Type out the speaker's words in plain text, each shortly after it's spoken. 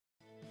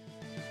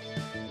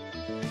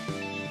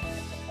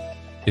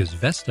Is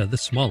Vesta the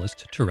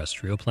smallest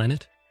terrestrial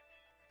planet?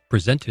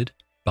 Presented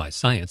by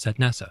Science at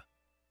NASA.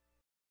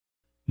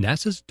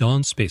 NASA's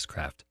Dawn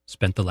spacecraft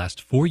spent the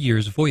last 4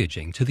 years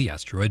voyaging to the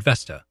asteroid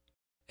Vesta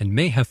and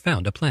may have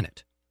found a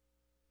planet.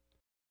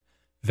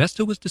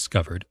 Vesta was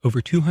discovered over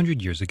 200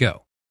 years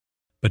ago,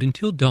 but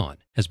until Dawn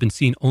has been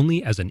seen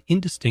only as an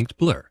indistinct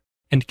blur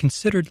and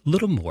considered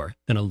little more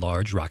than a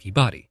large rocky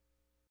body.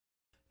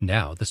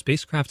 Now the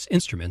spacecraft's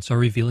instruments are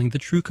revealing the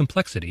true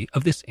complexity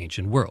of this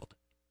ancient world.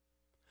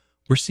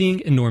 We're seeing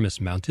enormous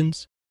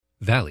mountains,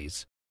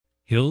 valleys,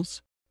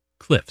 hills,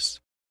 cliffs,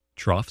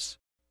 troughs,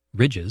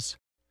 ridges,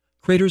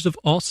 craters of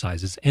all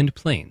sizes and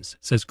planes,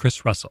 says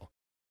Chris Russell,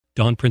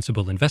 Dawn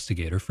principal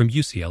investigator from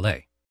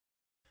UCLA.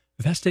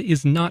 Vesta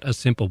is not a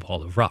simple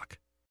ball of rock.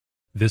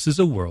 This is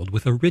a world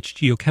with a rich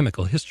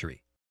geochemical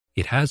history.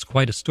 It has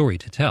quite a story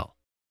to tell.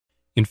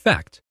 In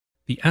fact,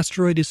 the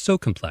asteroid is so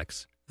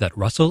complex that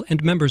Russell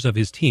and members of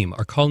his team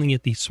are calling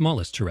it the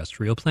smallest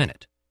terrestrial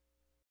planet.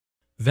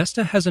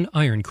 Vesta has an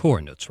iron core,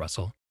 notes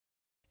Russell,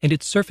 and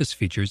its surface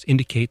features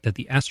indicate that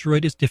the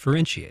asteroid is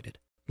differentiated,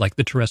 like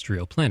the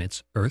terrestrial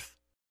planets Earth,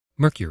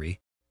 Mercury,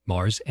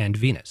 Mars, and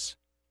Venus.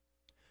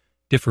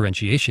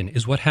 Differentiation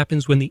is what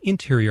happens when the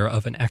interior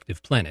of an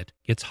active planet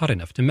gets hot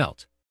enough to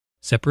melt,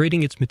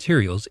 separating its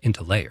materials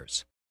into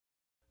layers.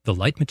 The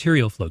light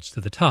material floats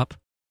to the top,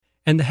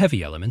 and the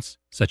heavy elements,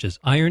 such as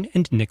iron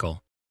and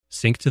nickel,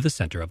 sink to the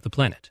center of the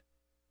planet.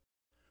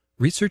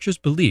 Researchers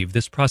believe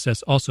this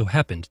process also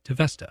happened to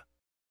Vesta.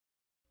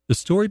 The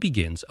story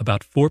begins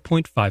about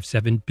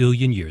 4.57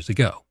 billion years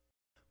ago,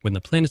 when the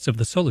planets of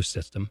the solar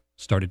system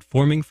started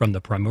forming from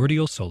the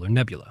primordial solar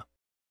nebula.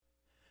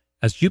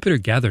 As Jupiter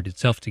gathered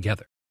itself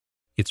together,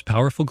 its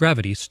powerful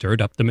gravity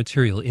stirred up the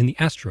material in the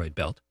asteroid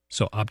belt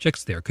so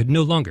objects there could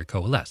no longer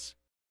coalesce.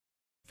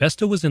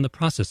 Vesta was in the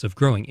process of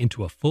growing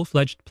into a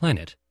full-fledged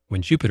planet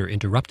when Jupiter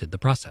interrupted the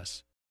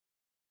process.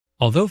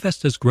 Although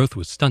Vesta's growth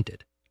was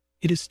stunted,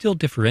 it is still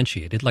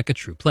differentiated like a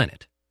true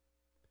planet.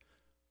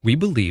 We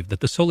believe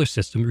that the solar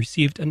system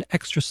received an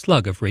extra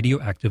slug of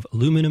radioactive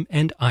aluminum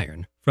and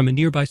iron from a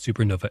nearby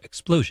supernova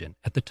explosion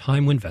at the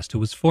time when Vesta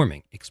was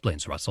forming,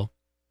 explains Russell.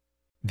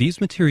 These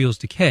materials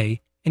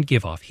decay and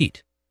give off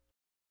heat.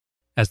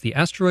 As the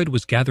asteroid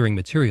was gathering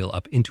material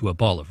up into a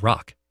ball of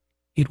rock,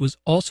 it was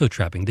also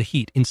trapping the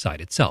heat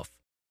inside itself.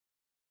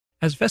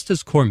 As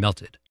Vesta's core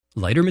melted,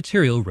 lighter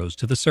material rose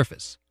to the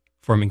surface,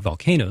 forming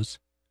volcanoes,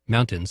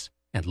 mountains,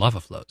 and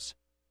lava flows.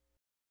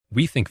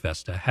 We think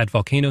Vesta had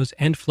volcanoes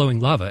and flowing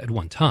lava at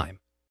one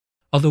time,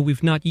 although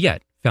we've not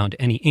yet found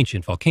any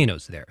ancient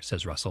volcanoes there,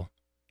 says Russell.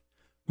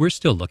 We're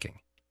still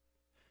looking.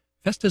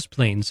 Vesta's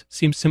plains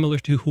seem similar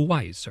to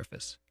Hawaii's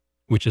surface,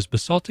 which is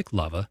basaltic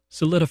lava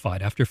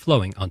solidified after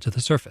flowing onto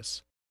the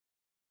surface.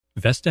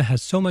 Vesta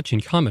has so much in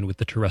common with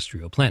the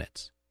terrestrial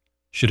planets.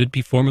 Should it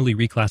be formally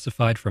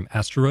reclassified from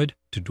asteroid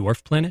to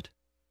dwarf planet?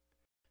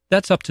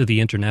 That's up to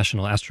the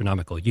International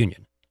Astronomical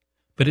Union,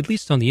 but at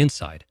least on the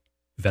inside,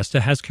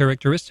 Vesta has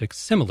characteristics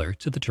similar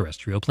to the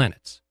terrestrial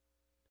planets.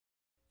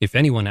 If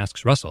anyone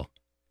asks Russell,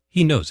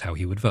 he knows how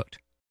he would vote.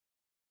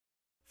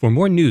 For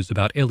more news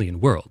about alien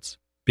worlds,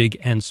 big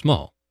and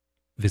small,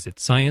 visit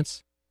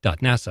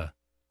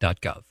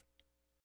science.nasa.gov.